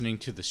Listening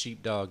to the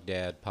Sheepdog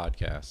Dad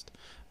podcast.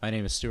 My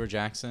name is Stuart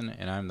Jackson,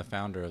 and I'm the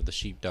founder of the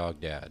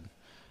Sheepdog Dad.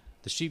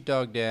 The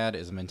Sheepdog Dad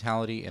is a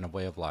mentality and a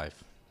way of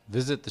life.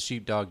 Visit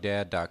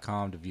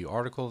thesheepdogdad.com to view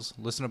articles,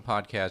 listen to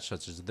podcasts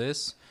such as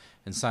this,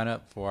 and sign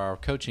up for our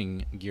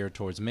coaching geared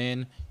towards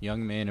men,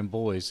 young men, and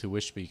boys who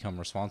wish to become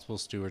responsible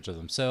stewards of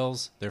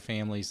themselves, their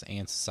families,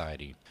 and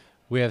society.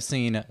 We have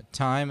seen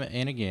time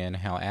and again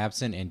how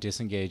absent and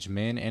disengaged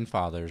men and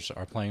fathers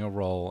are playing a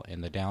role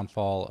in the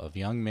downfall of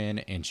young men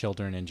and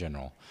children in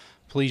general.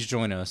 Please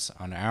join us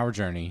on our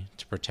journey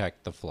to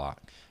protect the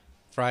flock.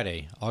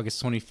 Friday,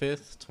 August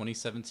 25th,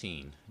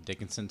 2017,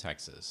 Dickinson,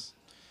 Texas.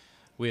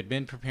 We had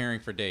been preparing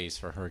for days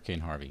for Hurricane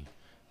Harvey.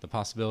 The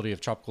possibility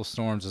of tropical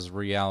storms is a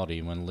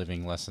reality when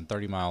living less than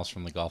 30 miles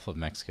from the Gulf of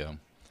Mexico.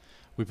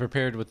 We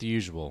prepared with the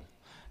usual: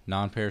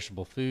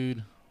 non-perishable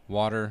food,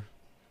 water,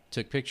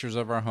 took pictures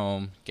of our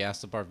home,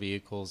 gassed up our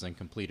vehicles, and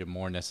completed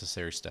more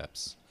necessary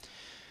steps.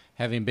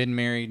 Having been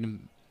married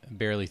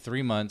barely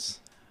 3 months,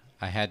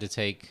 I had to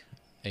take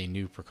a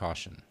new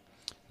precaution.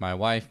 My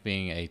wife,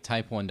 being a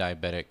type 1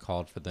 diabetic,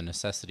 called for the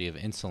necessity of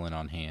insulin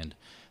on hand.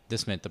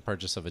 This meant the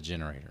purchase of a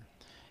generator.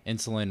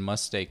 Insulin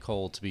must stay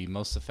cold to be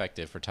most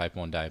effective for type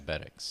 1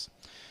 diabetics.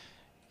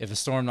 If a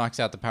storm knocks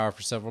out the power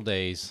for several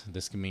days,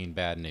 this can mean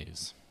bad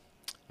news.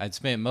 I'd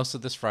spent most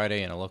of this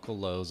Friday in a local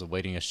Lowe's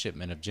awaiting a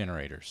shipment of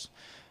generators.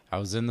 I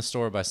was in the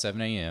store by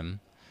 7 a.m.,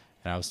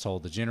 and I was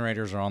told the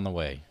generators are on the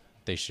way.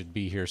 They should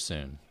be here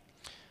soon.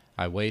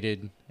 I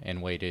waited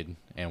and waited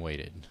and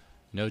waited.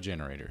 No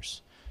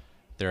generators.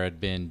 There had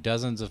been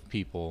dozens of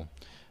people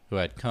who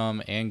had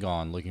come and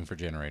gone looking for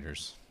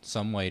generators.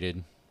 Some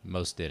waited,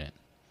 most didn't.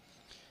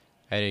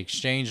 I had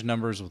exchanged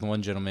numbers with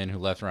one gentleman who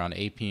left around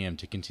 8 p.m.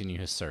 to continue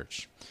his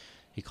search.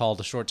 He called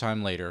a short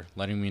time later,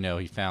 letting me know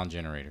he found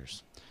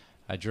generators.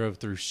 I drove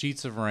through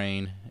sheets of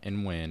rain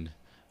and wind,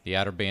 the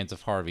outer bands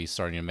of Harvey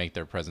starting to make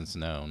their presence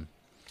known.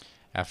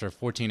 After a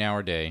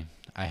 14-hour day,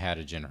 I had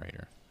a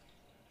generator.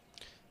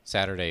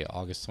 Saturday,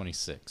 August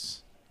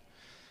 26.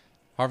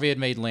 Harvey had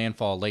made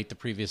landfall late the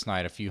previous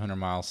night a few hundred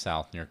miles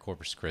south near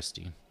Corpus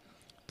Christi.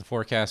 The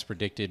forecast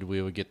predicted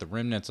we would get the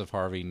remnants of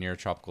Harvey near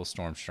tropical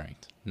storm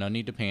strength. No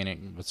need to panic,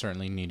 but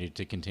certainly needed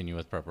to continue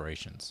with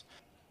preparations.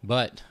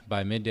 But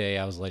by midday,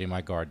 I was letting my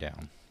guard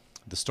down.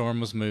 The storm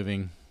was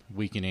moving,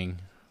 weakening.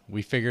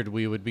 We figured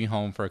we would be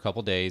home for a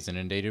couple days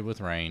inundated with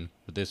rain,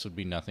 but this would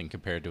be nothing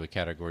compared to a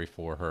Category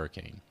 4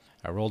 hurricane.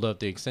 I rolled up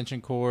the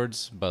extension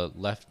cords, but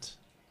left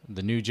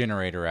the new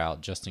generator out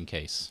just in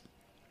case.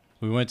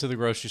 We went to the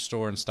grocery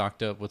store and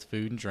stocked up with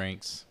food and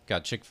drinks,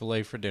 got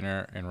Chick-fil-A for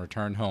dinner, and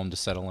returned home to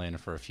settle in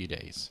for a few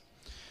days.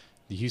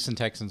 The Houston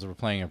Texans were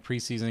playing a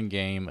preseason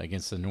game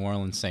against the New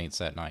Orleans Saints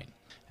that night.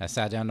 I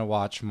sat down to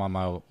watch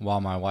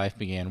while my wife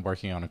began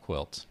working on a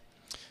quilt.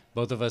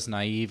 Both of us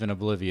naive and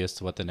oblivious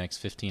to what the next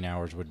 15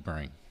 hours would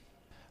bring.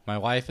 My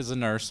wife is a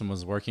nurse and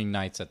was working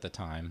nights at the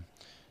time.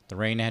 The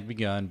rain had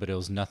begun, but it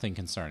was nothing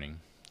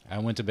concerning. I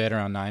went to bed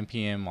around 9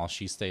 p.m. while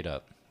she stayed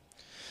up.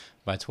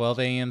 By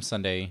 12 a.m.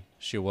 Sunday,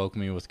 she awoke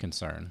me with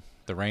concern.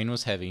 The rain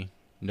was heavy.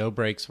 No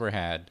breaks were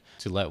had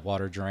to let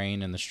water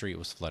drain, and the street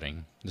was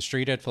flooding. The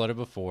street had flooded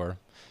before,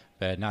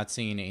 but I had not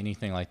seen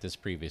anything like this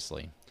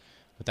previously.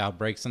 Without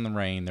breaks in the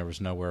rain, there was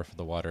nowhere for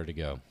the water to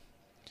go.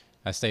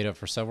 I stayed up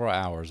for several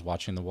hours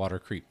watching the water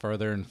creep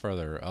further and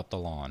further up the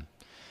lawn.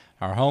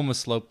 Our home was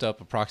sloped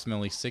up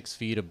approximately 6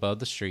 feet above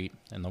the street,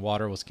 and the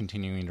water was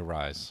continuing to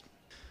rise.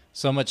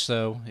 So much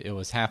so, it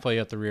was halfway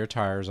up the rear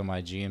tires on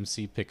my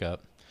GMC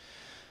pickup.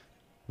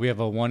 We have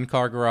a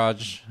one-car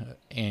garage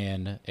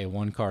and a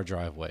one-car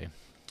driveway.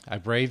 I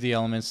braved the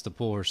elements to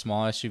pull her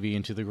small SUV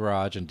into the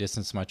garage and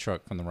distance my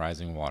truck from the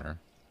rising water.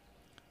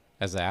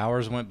 As the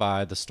hours went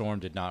by, the storm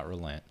did not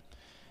relent.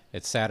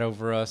 It sat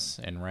over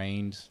us and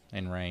rained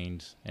and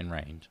rained and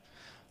rained.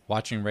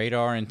 Watching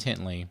radar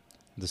intently,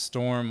 the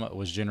storm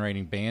was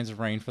generating bands of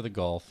rain for the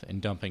Gulf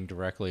and dumping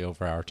directly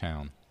over our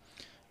town.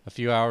 A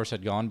few hours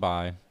had gone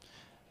by.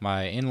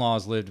 My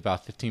in-laws lived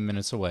about 15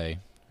 minutes away.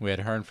 We had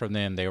heard from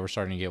them they were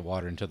starting to get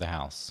water into the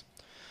house.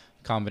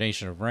 A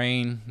combination of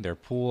rain, their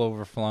pool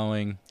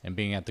overflowing, and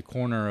being at the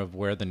corner of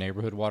where the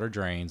neighborhood water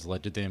drains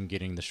led to them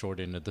getting the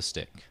short end of the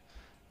stick,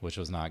 which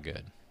was not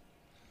good.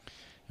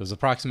 It was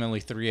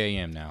approximately 3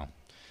 a.m. now.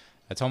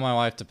 I told my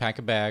wife to pack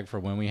a bag for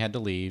when we had to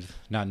leave,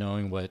 not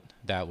knowing what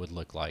that would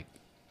look like.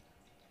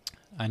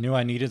 I knew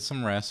I needed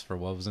some rest for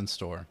what was in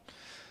store.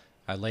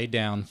 I laid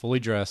down, fully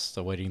dressed,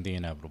 awaiting the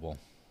inevitable.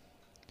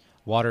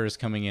 Water is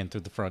coming in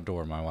through the front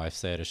door, my wife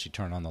said as she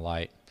turned on the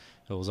light.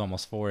 It was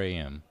almost 4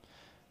 a.m.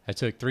 I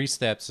took 3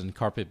 steps and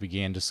carpet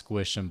began to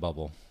squish and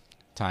bubble.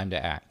 Time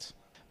to act.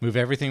 Move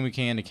everything we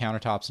can to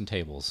countertops and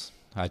tables,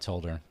 I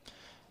told her.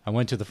 I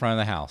went to the front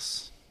of the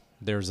house.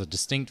 There's a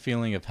distinct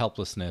feeling of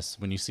helplessness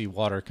when you see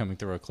water coming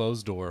through a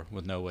closed door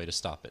with no way to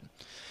stop it.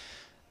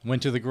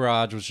 Went to the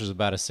garage, which was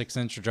about a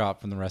 6-inch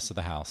drop from the rest of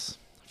the house.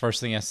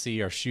 First thing I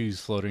see are shoes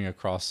floating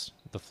across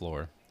the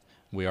floor.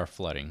 We are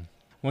flooding.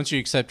 Once you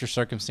accept your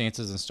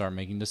circumstances and start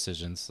making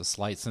decisions, a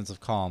slight sense of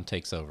calm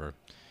takes over.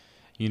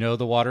 You know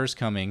the water is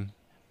coming,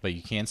 but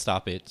you can't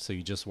stop it, so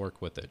you just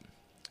work with it.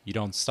 You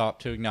don't stop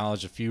to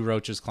acknowledge a few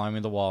roaches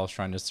climbing the walls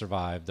trying to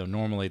survive, though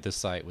normally this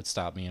sight would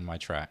stop me in my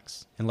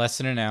tracks. In less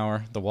than an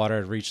hour, the water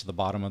had reached the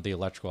bottom of the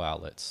electrical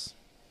outlets.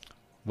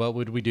 What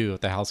would we do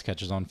if the house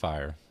catches on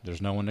fire?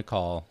 There's no one to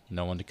call,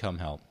 no one to come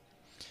help.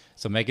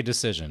 So make a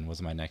decision,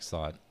 was my next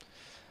thought.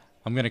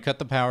 I'm going to cut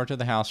the power to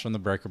the house from the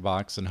breaker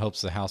box in hopes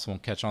the house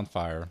won't catch on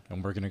fire,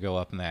 and we're going to go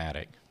up in the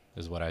attic,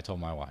 is what I told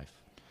my wife.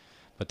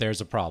 But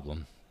there's a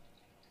problem.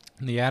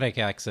 The attic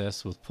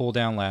access with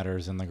pull-down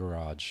ladders in the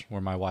garage,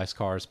 where my wife's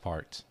car is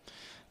parked.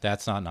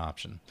 That's not an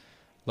option.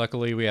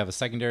 Luckily, we have a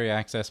secondary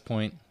access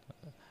point,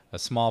 a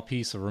small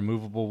piece of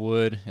removable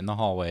wood in the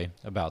hallway,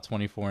 about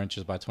 24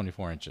 inches by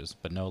 24 inches,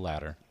 but no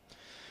ladder.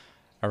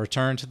 I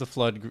returned to the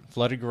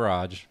flooded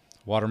garage,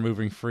 water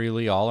moving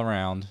freely all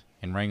around,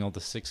 and wrangled the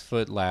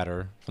 6-foot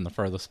ladder from the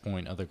furthest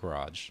point of the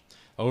garage,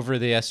 over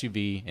the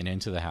SUV and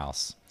into the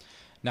house.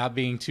 Not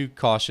being too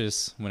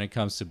cautious when it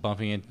comes to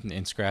bumping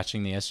and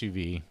scratching the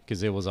SUV,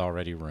 because it was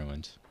already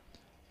ruined.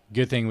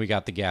 Good thing we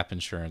got the gap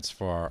insurance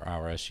for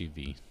our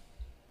SUV.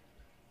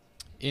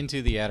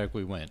 Into the attic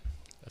we went.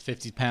 A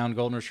 50-pound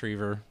golden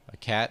retriever, a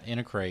cat in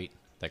a crate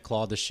that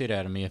clawed the shit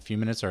out of me a few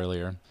minutes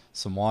earlier,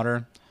 some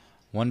water,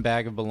 1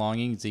 bag of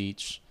belongings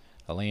each,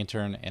 a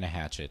lantern, and a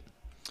hatchet.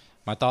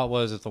 My thought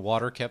was if the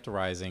water kept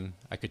rising,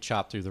 I could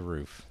chop through the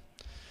roof.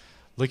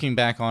 Looking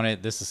back on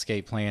it, this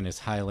escape plan is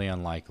highly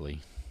unlikely.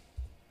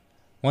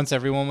 Once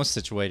everyone was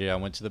situated, I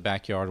went to the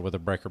backyard where the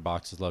breaker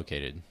box is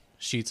located.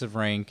 Sheets of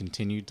rain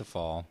continued to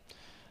fall.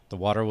 The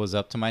water was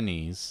up to my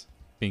knees.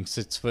 Being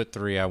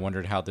 6'3", I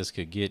wondered how this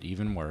could get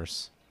even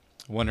worse.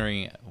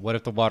 Wondering, what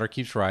if the water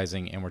keeps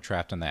rising and we're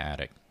trapped in the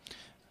attic?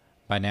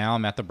 By now,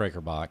 I'm at the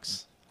breaker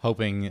box,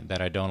 hoping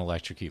that I don't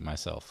electrocute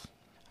myself.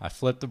 I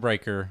flip the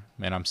breaker,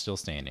 and I'm still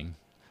standing.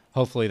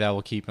 Hopefully that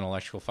will keep an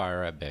electrical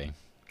fire at bay.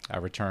 I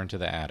return to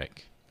the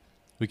attic.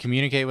 We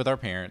communicate with our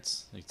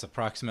parents. It's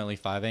approximately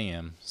 5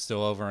 a.m.,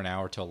 still over an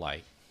hour till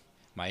light.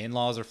 My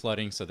in-laws are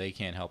flooding, so they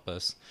can't help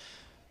us.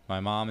 My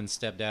mom and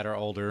stepdad are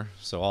older,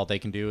 so all they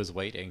can do is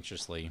wait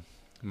anxiously.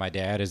 My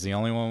dad is the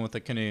only one with a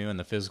canoe and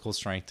the physical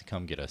strength to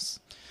come get us.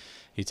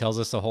 He tells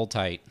us to hold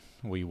tight.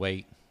 We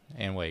wait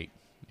and wait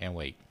and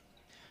wait.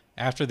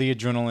 After the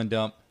adrenaline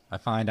dump, I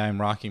find I am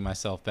rocking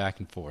myself back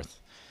and forth.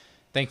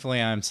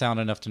 Thankfully, I am sound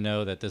enough to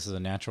know that this is a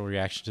natural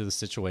reaction to the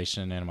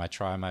situation, and I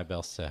try my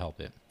best to help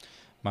it.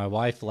 My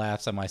wife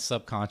laughs at my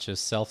subconscious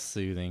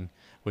self-soothing,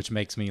 which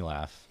makes me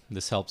laugh.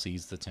 This helps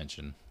ease the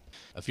tension.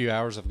 A few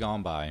hours have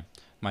gone by.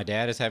 My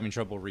dad is having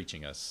trouble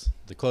reaching us.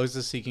 The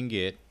closest he can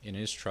get in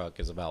his truck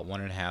is about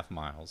 1.5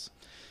 miles.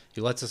 He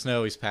lets us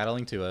know he's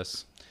paddling to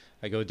us.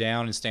 I go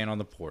down and stand on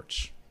the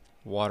porch.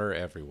 Water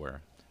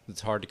everywhere.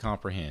 It's hard to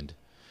comprehend.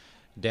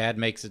 Dad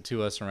makes it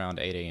to us around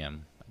 8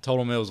 a.m. I told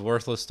him it was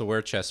worthless to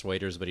wear chest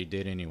waders, but he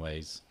did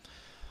anyways.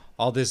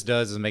 All this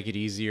does is make it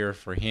easier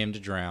for him to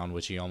drown,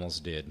 which he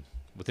almost did.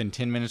 Within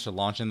 10 minutes of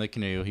launching the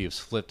canoe, he was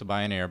flipped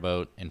by an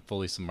airboat and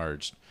fully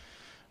submerged.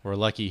 We're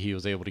lucky he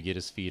was able to get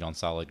his feet on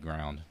solid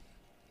ground.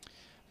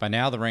 By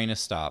now, the rain has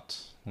stopped.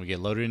 We get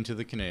loaded into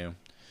the canoe.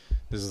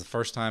 This is the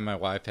first time my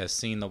wife has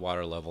seen the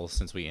water level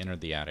since we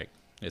entered the attic.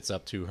 It's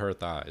up to her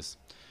thighs.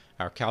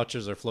 Our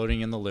couches are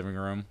floating in the living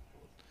room.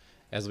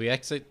 As we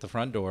exit the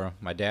front door,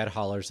 my dad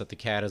hollers that the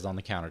cat is on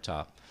the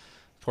countertop.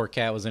 Poor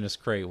cat was in his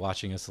crate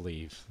watching us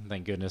leave.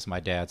 Thank goodness my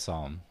dad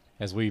saw him.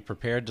 As we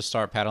prepared to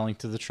start paddling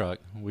to the truck,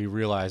 we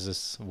realized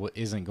this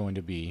isn't going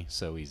to be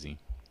so easy.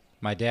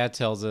 My dad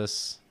tells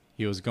us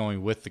he was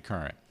going with the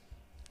current.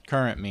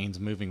 Current means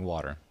moving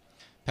water.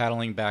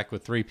 Paddling back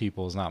with 3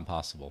 people is not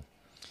possible.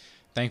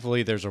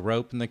 Thankfully, there's a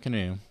rope in the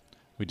canoe.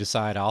 We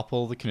decide I'll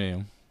pull the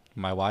canoe.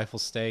 My wife will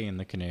stay in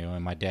the canoe,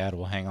 and my dad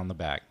will hang on the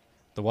back.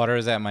 The water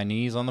is at my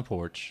knees on the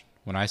porch.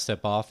 When I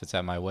step off, it's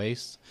at my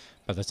waist.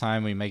 By the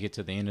time we make it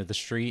to the end of the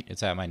street,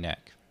 it's at my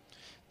neck.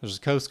 There's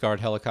a Coast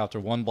Guard helicopter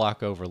 1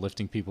 block over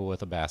lifting people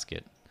with a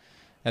basket.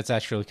 That's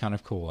actually kind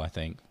of cool, I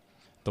think.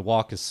 The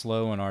walk is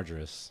slow and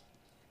arduous.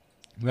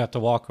 We have to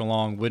walk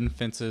along wooden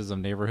fences of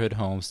neighborhood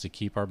homes to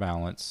keep our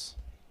balance.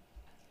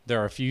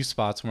 There are a few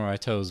spots where my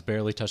toes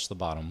barely touch the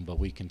bottom, but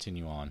we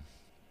continue on.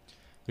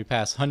 We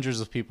pass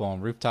hundreds of people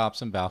on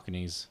rooftops and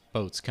balconies,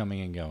 boats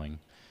coming and going.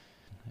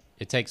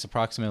 It takes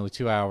approximately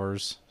 2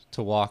 hours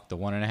to walk the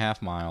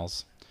 1.5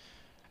 miles.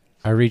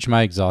 I reach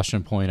my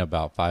exhaustion point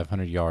about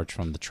 500 yards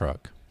from the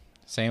truck.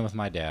 Same with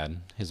my dad,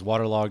 his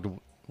waterlogged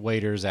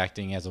waders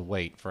acting as a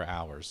weight for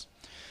hours.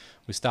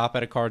 We stop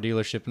at a car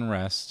dealership and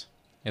rest.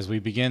 As we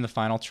begin the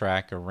final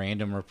track, a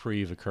random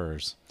reprieve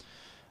occurs.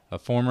 A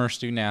former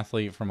student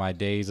athlete from my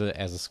days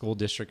as a school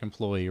district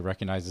employee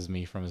recognizes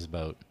me from his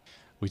boat.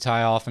 We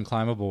tie off and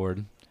climb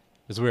aboard.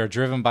 As we are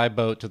driven by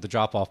boat to the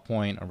drop-off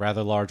point, a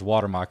rather large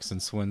water moccasin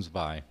swims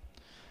by.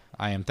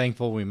 I am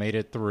thankful we made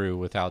it through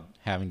without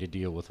having to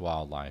deal with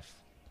wildlife.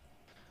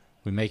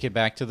 We make it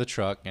back to the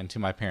truck and to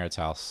my parents'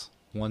 house.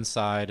 One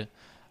side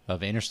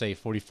of Interstate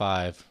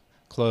 45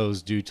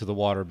 closed due to the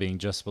water being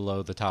just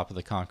below the top of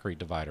the concrete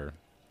divider.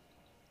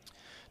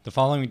 The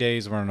following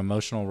days were an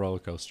emotional roller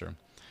coaster.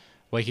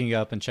 Waking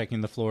up and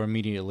checking the floor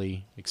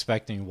immediately,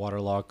 expecting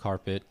waterlogged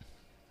carpet,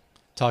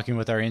 talking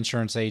with our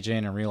insurance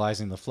agent and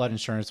realizing the flood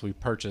insurance we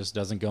purchased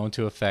doesn't go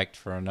into effect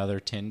for another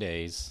 10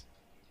 days.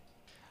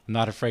 I'm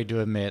not afraid to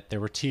admit there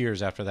were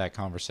tears after that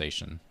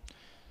conversation.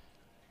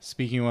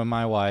 Speaking with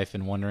my wife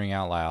and wondering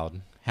out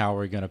loud, how are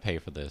we going to pay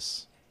for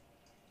this?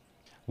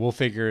 We'll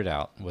figure it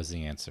out, was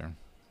the answer.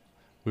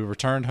 We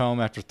returned home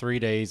after 3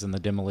 days and the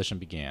demolition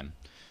began.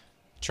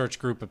 A church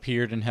group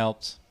appeared and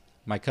helped.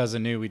 My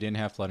cousin knew we didn't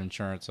have flood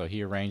insurance, so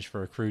he arranged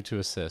for a crew to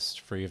assist,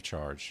 free of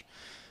charge.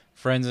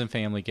 Friends and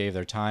family gave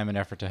their time and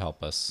effort to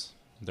help us.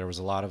 There was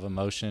a lot of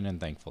emotion and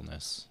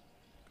thankfulness.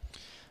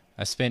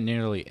 I spent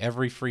nearly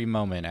every free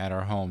moment at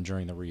our home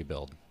during the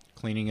rebuild,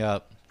 cleaning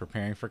up,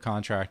 preparing for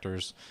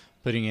contractors,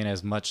 putting in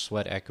as much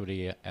sweat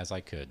equity as I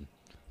could.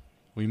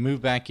 We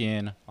moved back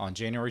in on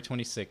January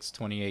 26,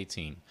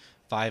 2018,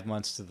 5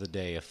 months to the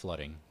day of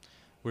flooding.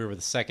 We were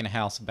the second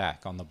house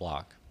back on the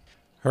block.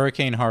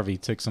 Hurricane Harvey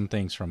took some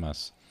things from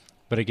us,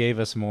 but it gave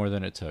us more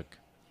than it took.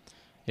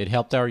 It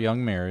helped our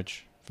young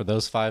marriage. For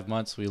those 5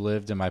 months, we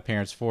lived in my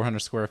parents'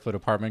 400 square foot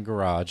apartment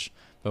garage,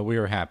 but we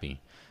were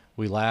happy.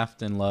 We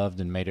laughed and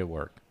loved and made it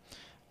work.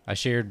 I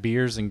shared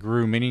beers and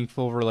grew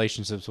meaningful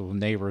relationships with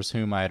neighbors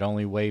whom I had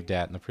only waved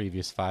at in the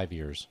previous 5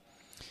 years.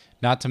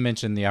 Not to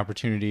mention the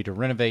opportunity to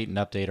renovate and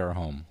update our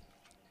home.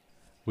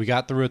 We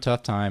got through a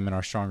tough time and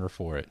are stronger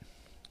for it.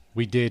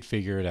 We did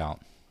figure it out.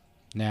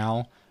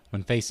 Now,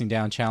 when facing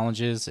down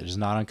challenges, it is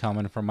not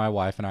uncommon for my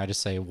wife and I to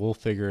say, we'll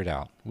figure it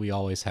out. We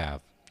always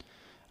have.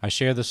 I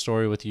share this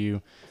story with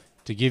you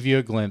to give you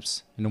a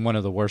glimpse into one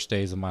of the worst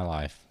days of my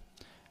life.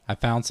 I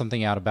found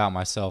something out about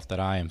myself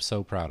that I am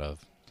so proud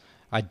of.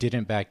 I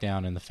didn't back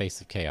down in the face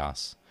of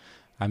chaos.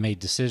 I made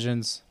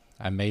decisions.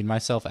 I made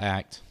myself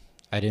act.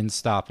 I didn't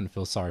stop and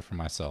feel sorry for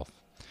myself.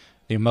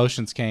 The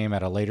emotions came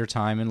at a later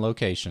time and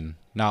location,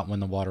 not when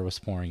the water was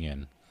pouring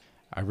in.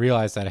 I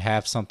realized that I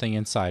have something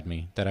inside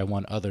me that I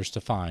want others to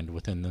find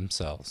within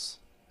themselves.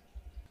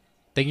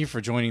 Thank you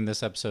for joining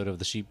this episode of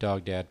the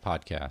Sheepdog Dad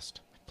podcast.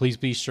 Please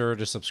be sure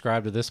to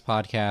subscribe to this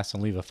podcast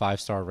and leave a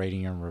 5-star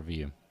rating and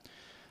review.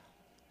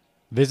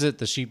 Visit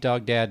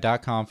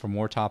thesheepdogdad.com for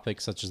more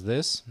topics such as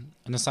this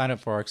and to sign up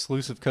for our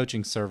exclusive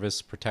coaching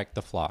service, Protect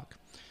the Flock.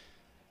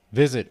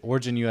 Visit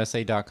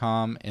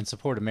originusa.com and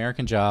support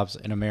American jobs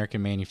and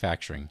American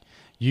manufacturing.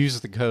 Use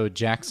the code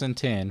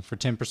JACKSON10 for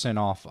 10%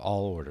 off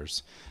all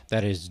orders.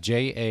 That is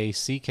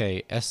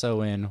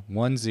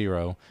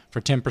JACKSON10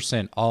 for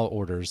 10% all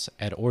orders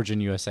at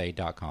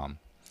originusa.com.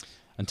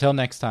 Until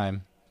next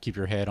time, keep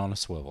your head on a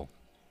swivel.